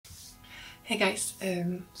Hey guys,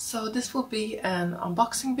 so this will be an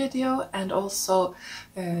unboxing video and also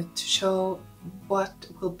to show what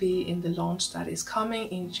will be in the launch that is coming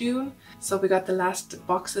in June. So we got the last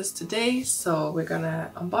boxes today, so we're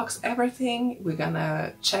gonna unbox everything, we're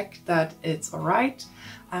gonna check that it's alright,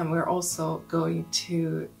 and we're also going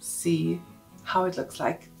to see how it looks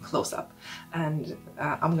like close up, and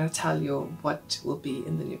I'm gonna tell you what will be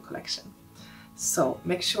in the new collection. So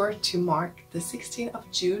make sure to mark the 16th of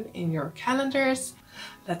June in your calendars.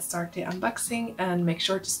 Let's start the unboxing and make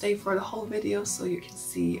sure to stay for the whole video so you can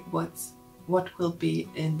see what will be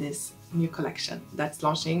in this new collection that's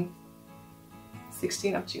launching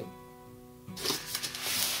 16th of June.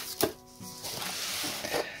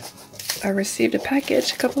 I received a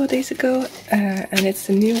package a couple of days ago and it's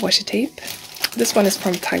the new washi tape. This one is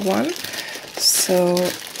from Taiwan, so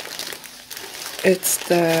it's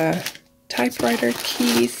the typewriter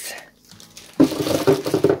keys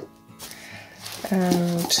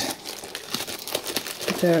and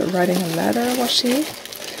the writing and letter washi,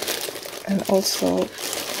 and also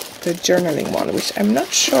the journaling one, which I'm not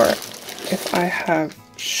sure if I have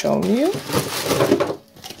shown you.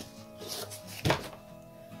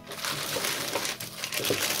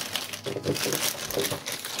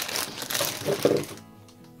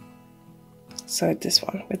 So this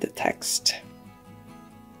one with the text.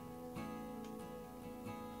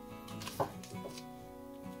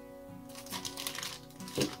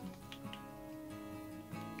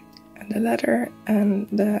 And the letter and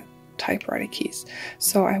the typewriter keys.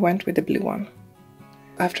 So I went with the blue one.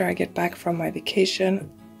 After I get back from my vacation,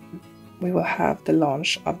 we will have the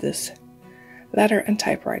launch of this letter and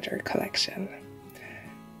typewriter collection,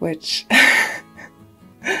 which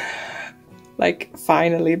like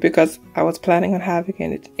finally, because I was planning on having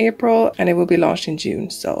it in April and it will be launched in June,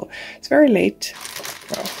 so it's very late.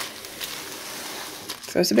 Well,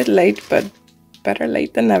 so it's a bit late, but better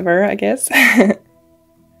late than never, I guess.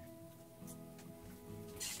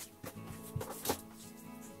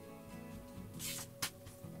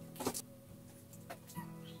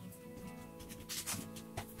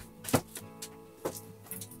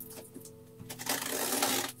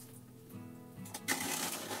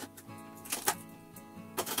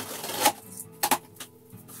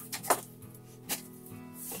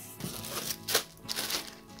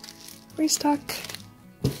 Restock.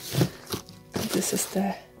 And this is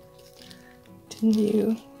the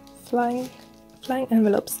new flying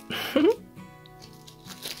envelopes.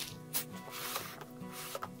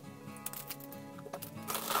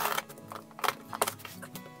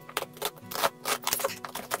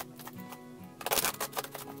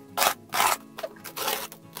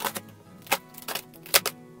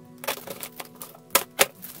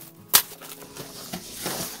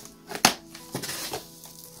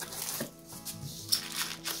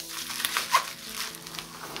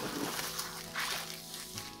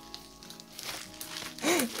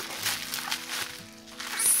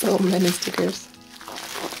 So many stickers.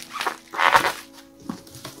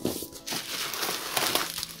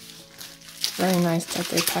 It's very nice that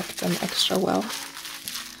they packed them extra well,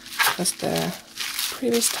 because the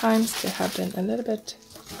previous times they have been a little bit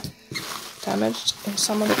damaged in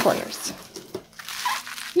some of the corners.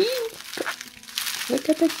 Look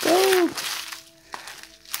at the gold!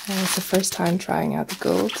 And it's the first time trying out the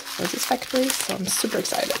gold for this factory, so I'm super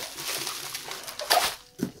excited.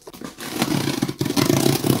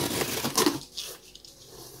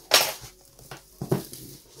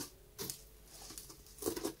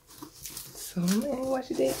 So many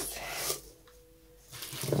washi tapes.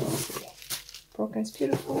 Broken is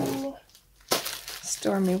beautiful.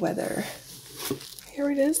 Stormy weather.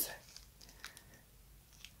 Here it is.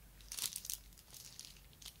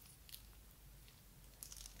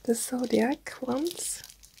 The zodiac ones.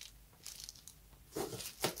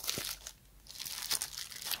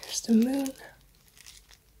 Here's the moon.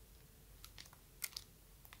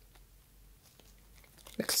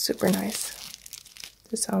 Looks super nice.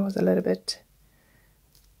 This one was a little bit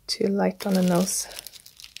too light on the nose.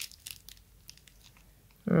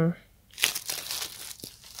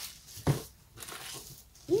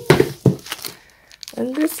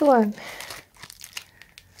 And this one.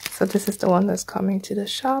 So this is the one that's coming to the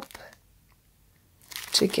shop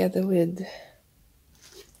together with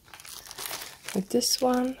this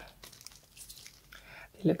one.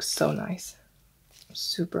 They look so nice. I'm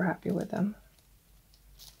super happy with them.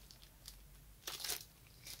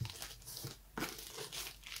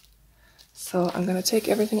 So I'm gonna take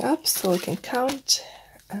everything up so we can count,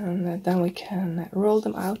 and then we can roll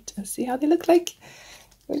them out and see how they look like,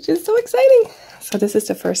 which is so exciting. So this is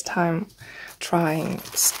the first time trying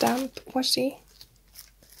stamp washi.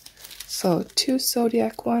 So 2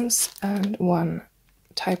 zodiac ones and 1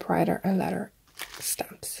 typewriter and letter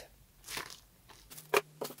stamps.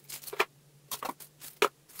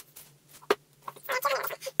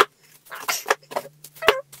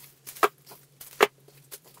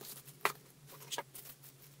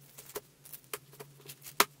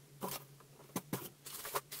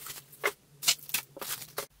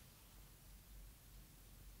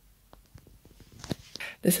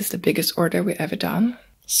 This is the biggest order we ever done.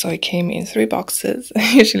 So it came in 3 boxes.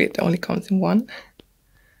 Usually it only comes in 1.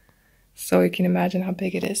 So you can imagine how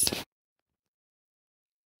big it is.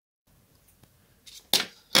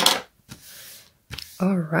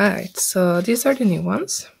 Alright, so these are the new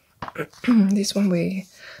ones. This one we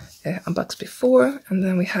unboxed before, and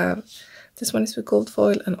then we have this one is with gold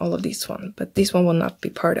foil and all of these one. But this one will not be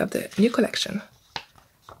part of the new collection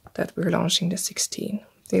that we're launching the 16th.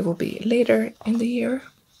 They will be later in the year.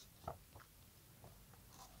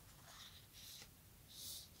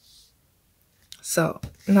 So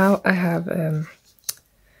now I have put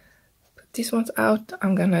these ones out.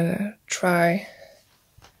 I'm gonna try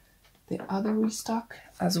the other restock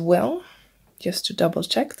as well, just to double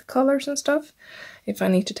check the colors and stuff, if I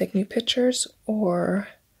need to take new pictures or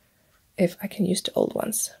if I can use the old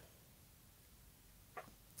ones.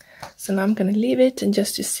 So now I'm gonna leave it and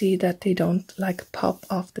just to see that they don't like pop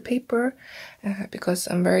off the paper, because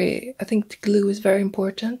I think the glue is very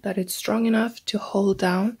important, that it's strong enough to hold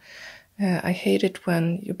down. I hate it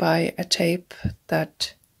when you buy a tape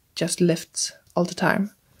that just lifts all the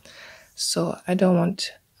time. So I don't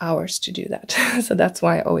want ours to do that. So that's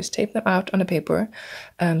why I always tape them out on the paper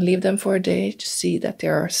and leave them for a day to see that they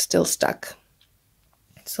are still stuck.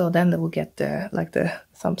 So then they will get the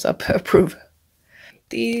thumbs up approve.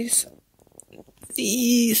 These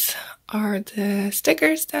are the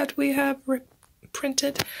stickers that we have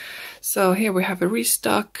printed. So here we have a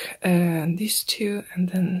restock, and these 2, and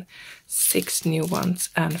then 6 new ones,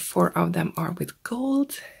 and 4 of them are with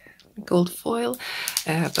gold foil.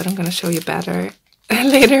 But I'm gonna show you better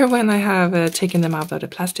later when I have taken them out of the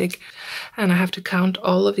plastic, and I have to count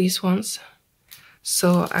all of these ones.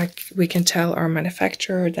 So we can tell our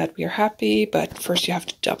manufacturer that we are happy, but first you have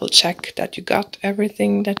to double check that you got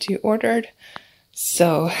everything that you ordered.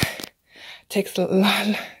 So it takes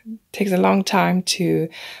a long time to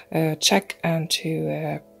check and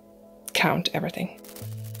to count everything.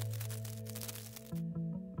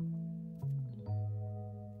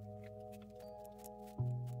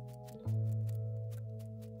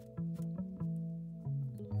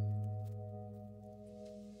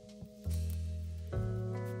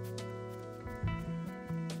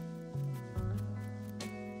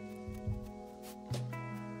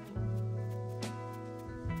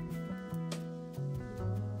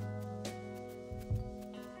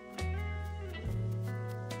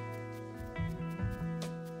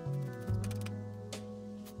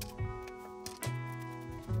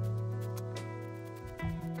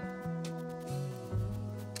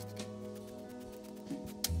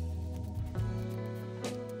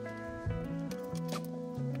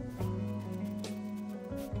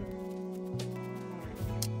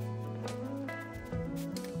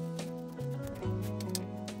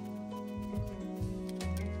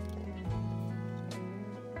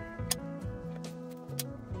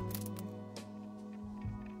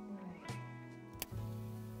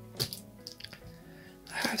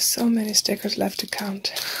 I have so many stickers left to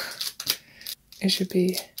count. It should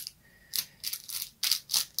be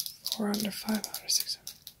 400, 500,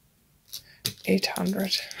 600,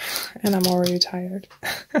 800, and I'm already tired.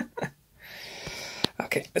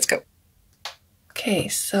 Okay, let's go. Okay,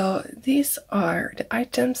 so these are the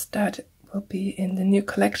items that will be in the new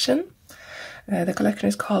collection. The collection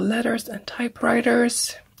is called Letters and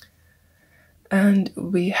Typewriters, and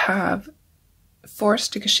we have 4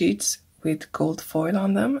 sticker sheets with gold foil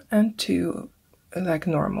on them and 2 like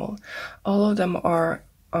normal. All of them are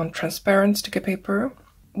on transparent sticker paper.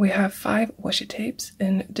 We have 5 washi tapes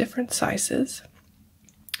in different sizes.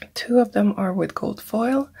 2 of them are with gold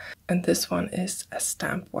foil, and this one is a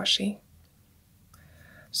stamp washi.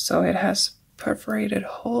 So it has perforated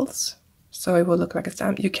holes, so it will look like a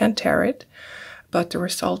stamp. You can tear it, but the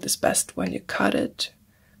result is best when you cut it,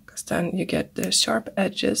 because then you get the sharp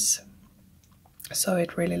edges, so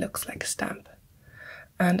it really looks like a stamp.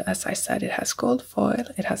 And as I said, it has gold foil.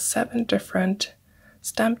 It has 7 different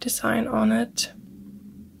stamp design on it,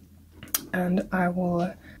 and I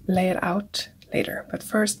will lay it out later. But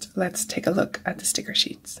first, let's take a look at the sticker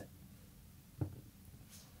sheets.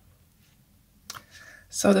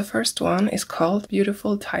 So the first one is called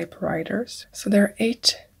Beautiful Typewriters. So there are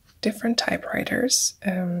 8 different typewriters.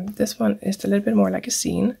 This one is a little bit more like a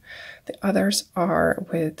scene. The others are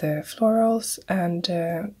with florals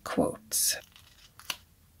and quotes.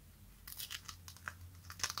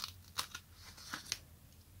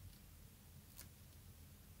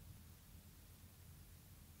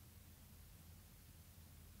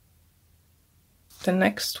 The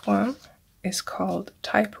next one is called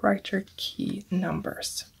typewriter key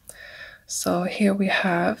numbers. So here we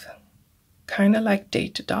have kind of like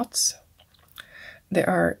date dots. There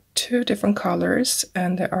are 2 different colors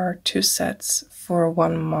and there are 2 sets for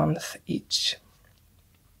 1 month each.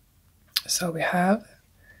 So we have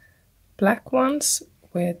black ones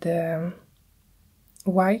with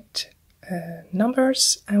white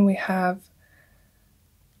numbers, and we have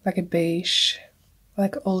like a beige,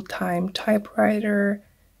 like old-time typewriter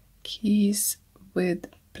keys with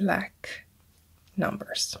black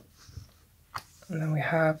numbers. And then we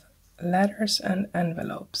have letters and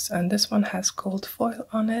envelopes, and this one has gold foil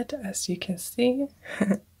on it, as you can see.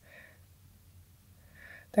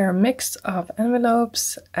 There are a mix of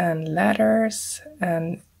envelopes and letters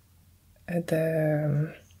and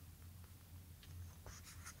the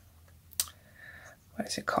what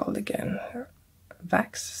is it called again?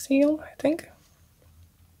 Wax seal, I think.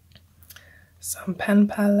 Some pen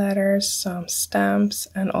pal letters, some stamps,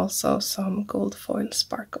 and also some gold foil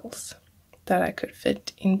sparkles that I could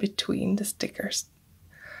fit in between the stickers.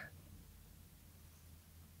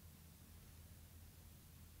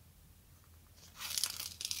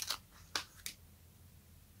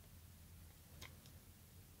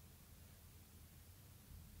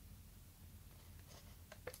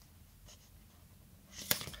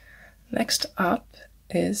 Next up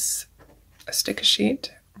is a sticker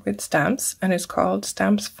sheet with stamps, and it's called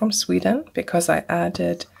Stamps from Sweden because I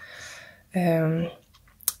added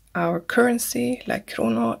our currency like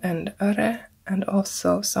krono and öre, and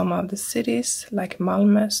also some of the cities like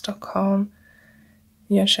Malmö, Stockholm,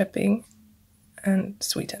 Jönköping, and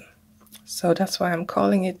Sweden. So that's why I'm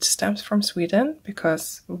calling it Stamps from Sweden,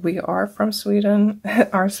 because we are from Sweden,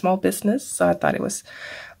 our small business, so I thought it was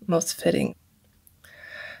most fitting.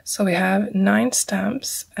 So we have 9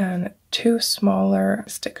 stamps and 2 smaller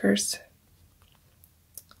stickers,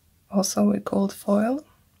 also with gold foil.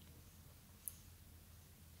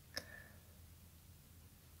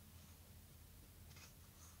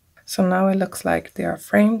 So now it looks like they are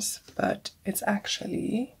frames, but it's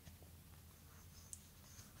actually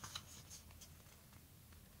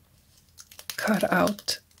cut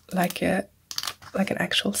out like an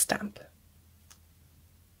actual stamp.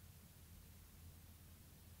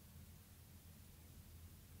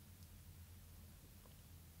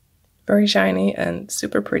 Very shiny and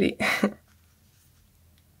super pretty.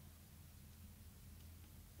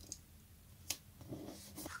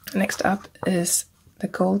 Next up is the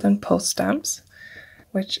golden post stamps,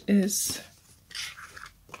 which is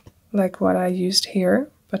like what I used here,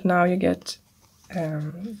 but now you get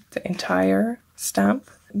the entire stamp.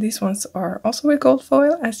 These ones are also with gold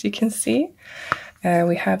foil, as you can see.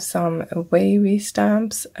 We have some wavy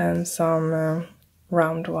stamps and some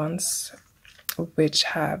round ones which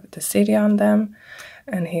have the city on them,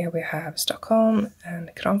 and here we have Stockholm and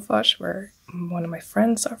Kramfors, where one of my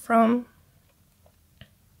friends are from.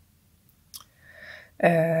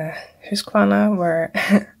 Huskvarna, where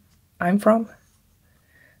I'm from.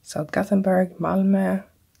 So Gothenburg, Malmö,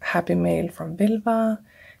 Happy Mail from Willwa,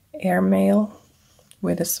 Airmail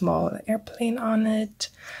with a small airplane on it,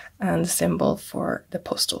 and the symbol for the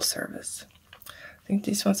postal service. I think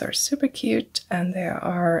these ones are super cute, and they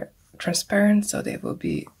are transparent, so they will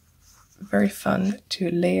be very fun to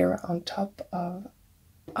layer on top of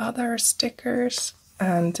other stickers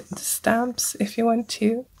and the stamps if you want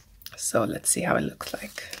to. So let's see how it looks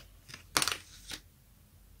like.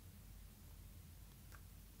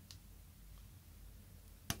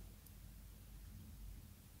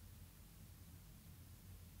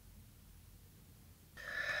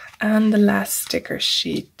 And the last sticker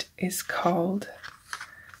sheet is called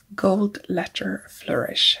Gold Letter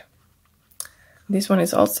Flourish. This one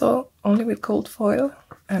is also only with gold foil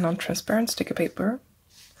and on transparent sticker paper.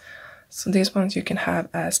 So these ones you can have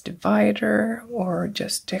as divider or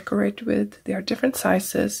just decorate with. They are different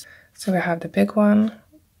sizes. So we have the big one,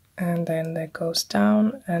 and then that goes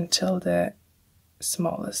down until the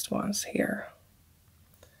smallest ones here.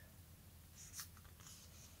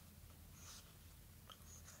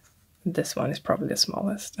 This one is probably the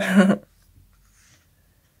smallest.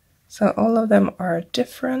 So all of them are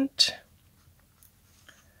different.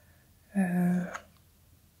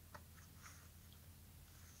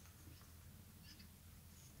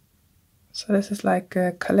 So this is like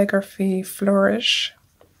a calligraphy flourish.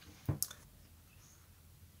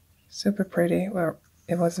 Super pretty. Well,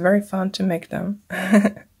 it was very fun to make them.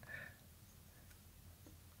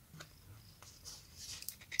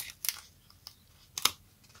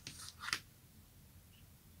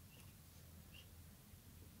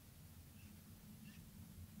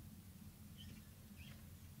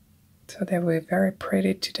 So they will be very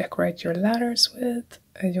pretty to decorate your letters with,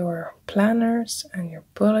 your planners and your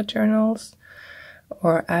bullet journals,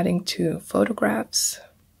 or adding to photographs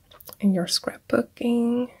in your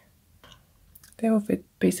scrapbooking. They will fit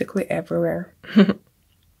basically everywhere. Now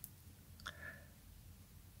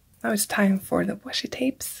it's time for the washi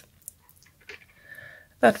tapes.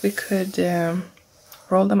 That we could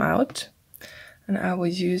roll them out, and I will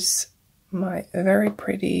use my very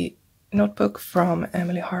pretty notebook from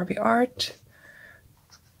Emily Harvey Art.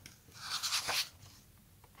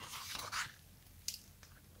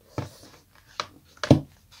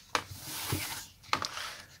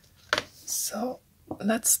 So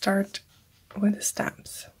let's start with the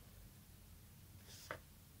stamps.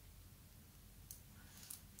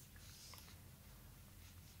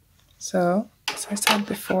 So, as I said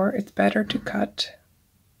before, it's better to cut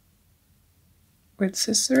with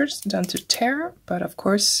scissors than to tear, but of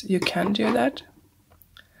course you can do that.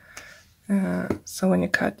 So when you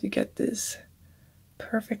cut, you get this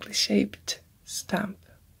perfectly shaped stamp.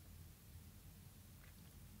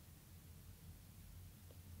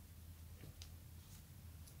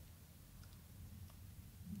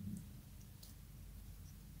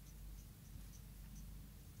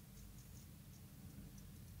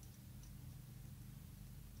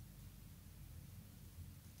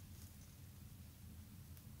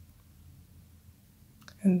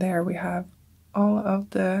 And there we have all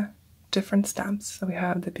of the different stamps. So we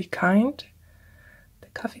have the Be Kind, the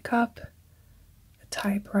coffee cup, a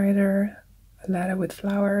typewriter, a letter with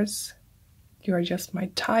flowers, You Are Just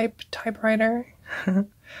My typewriter,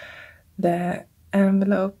 the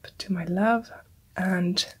envelope to my love,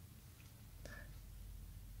 and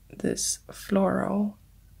this floral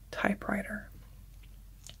typewriter.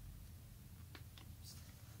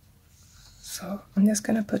 So I'm just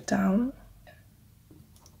gonna put down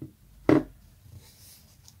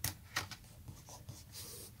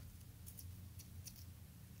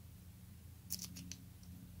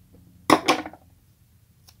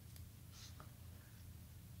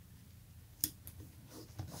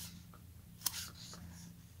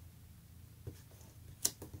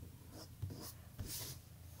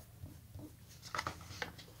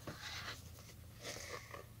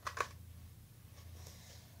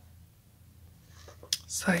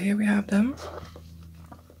So here we have them.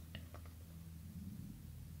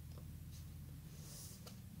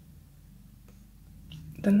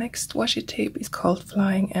 The next washi tape is called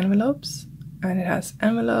Flying Envelopes, and it has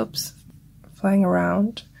envelopes flying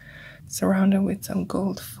around, surrounded with some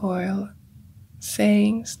gold foil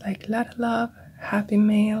sayings like Letter Love, Happy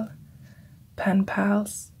Mail, Pen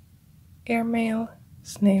Pals, Air Mail,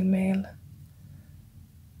 Snail Mail,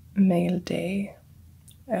 Mail Day,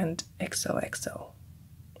 and XOXO.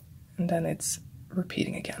 And then it's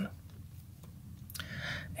repeating again.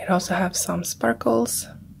 It also has some sparkles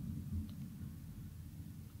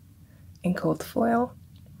in gold foil.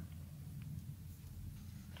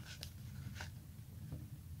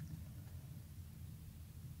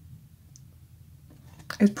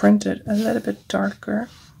 It's printed a little bit darker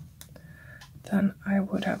than I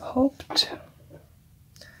would have hoped,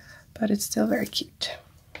 but it's still very cute.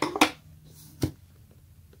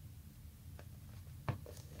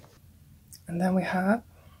 And then we have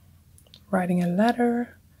Writing a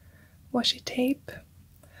Letter washi tape.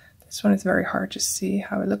 This one is very hard to see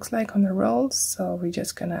how it looks like on the rolls, so we're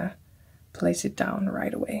just gonna place it down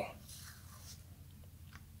right away.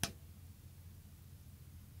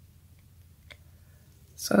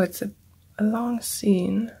 So it's a long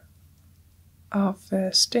scene of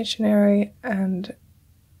stationery and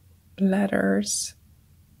letters,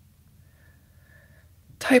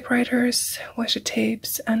 typewriters, washi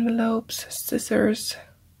tapes, envelopes, scissors,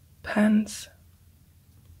 pens,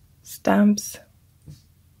 stamps.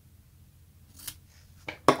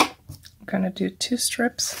 I'm gonna do 2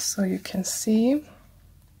 strips so you can see.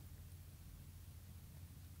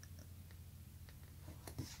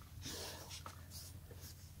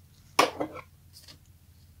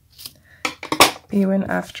 Even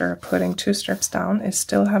after putting 2 strips down, it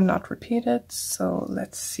still have not repeated, so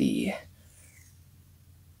let's see.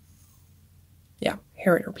 Yeah,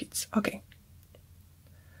 here it repeats. Okay.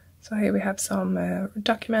 So here we have some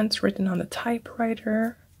documents written on the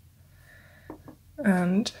typewriter,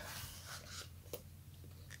 and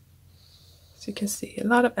as you can see, a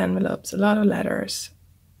lot of envelopes, a lot of letters,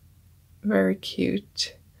 very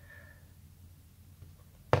cute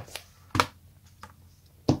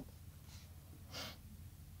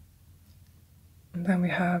And then we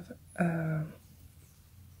have a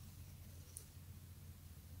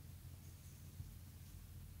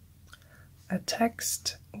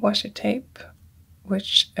text washi tape,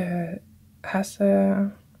 which has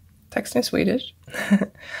a text in Swedish.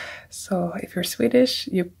 So if you're Swedish,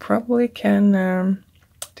 you probably can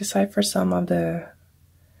decipher some of the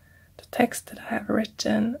text that I have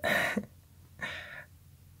written.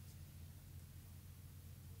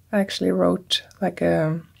 I actually wrote like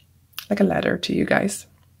a letter to you guys.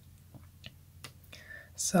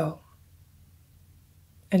 So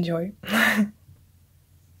enjoy.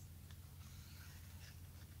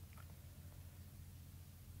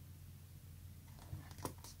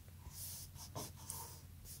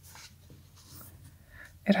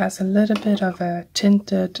 It has a little bit of a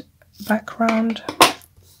tinted background.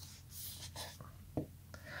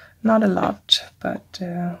 Not a lot, but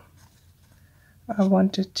I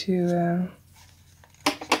wanted to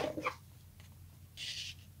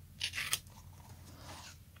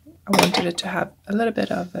it to have a little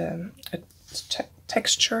bit of a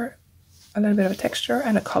texture,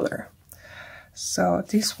 and a color. So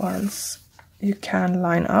these ones you can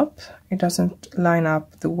line up. It doesn't line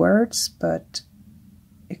up the words, but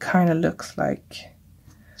it kind of looks like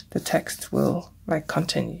the text will like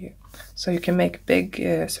continue. So you can make big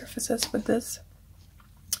surfaces with this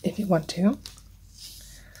if you want to,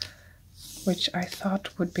 which I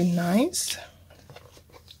thought would be nice.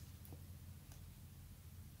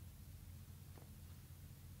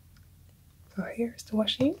 So here's the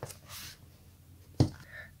washi.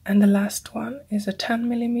 And the last one is a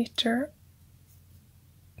 10mm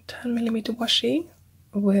washi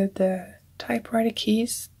with the typewriter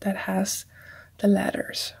keys that has the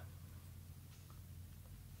letters.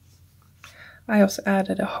 I also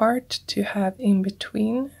added a heart to have in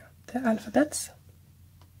between the alphabets.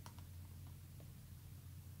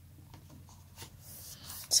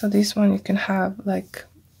 So this one you can have like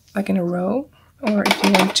in a row, or if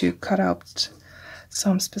you want to cut out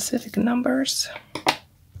some specific numbers,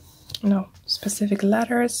 no, specific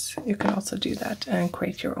letters, you can also do that and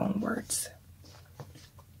create your own words.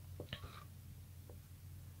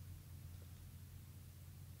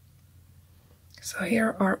 So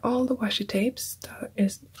here are all the washi tapes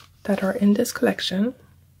that are in this collection.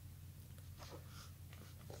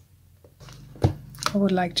 I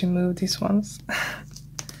would like to move these ones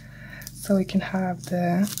so we can have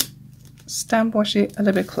the stamp washi a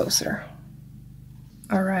little bit closer.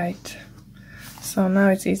 Alright, so now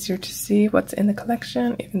it's easier to see what's in the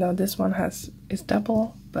collection, even though this one is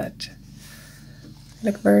double, but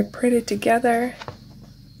they look very pretty together.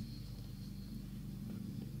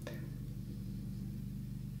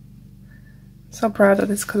 So proud of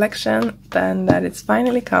this collection, then that it's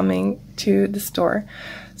finally coming to the store.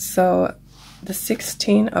 So the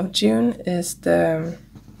 16th of June is the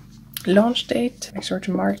launch date. Make sure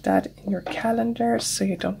to mark that in your calendar so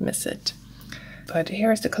you don't miss it. But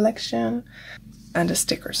here is the collection and the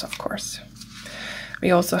stickers, of course.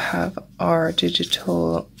 We also have our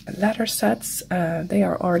digital letter sets. They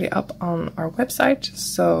are already up on our website,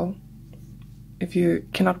 so if you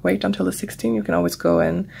cannot wait until the 16th, you can always go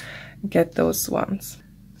and get those ones.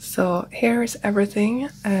 So here is everything.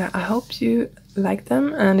 I hope you like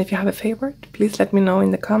them, and if you have a favorite, please let me know in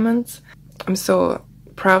the comments. I'm so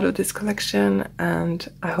proud of this collection, and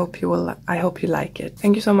I hope you like it.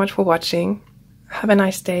 Thank you so much for watching. Have a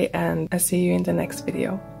nice day, and I'll see you in the next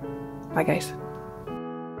video. Bye guys.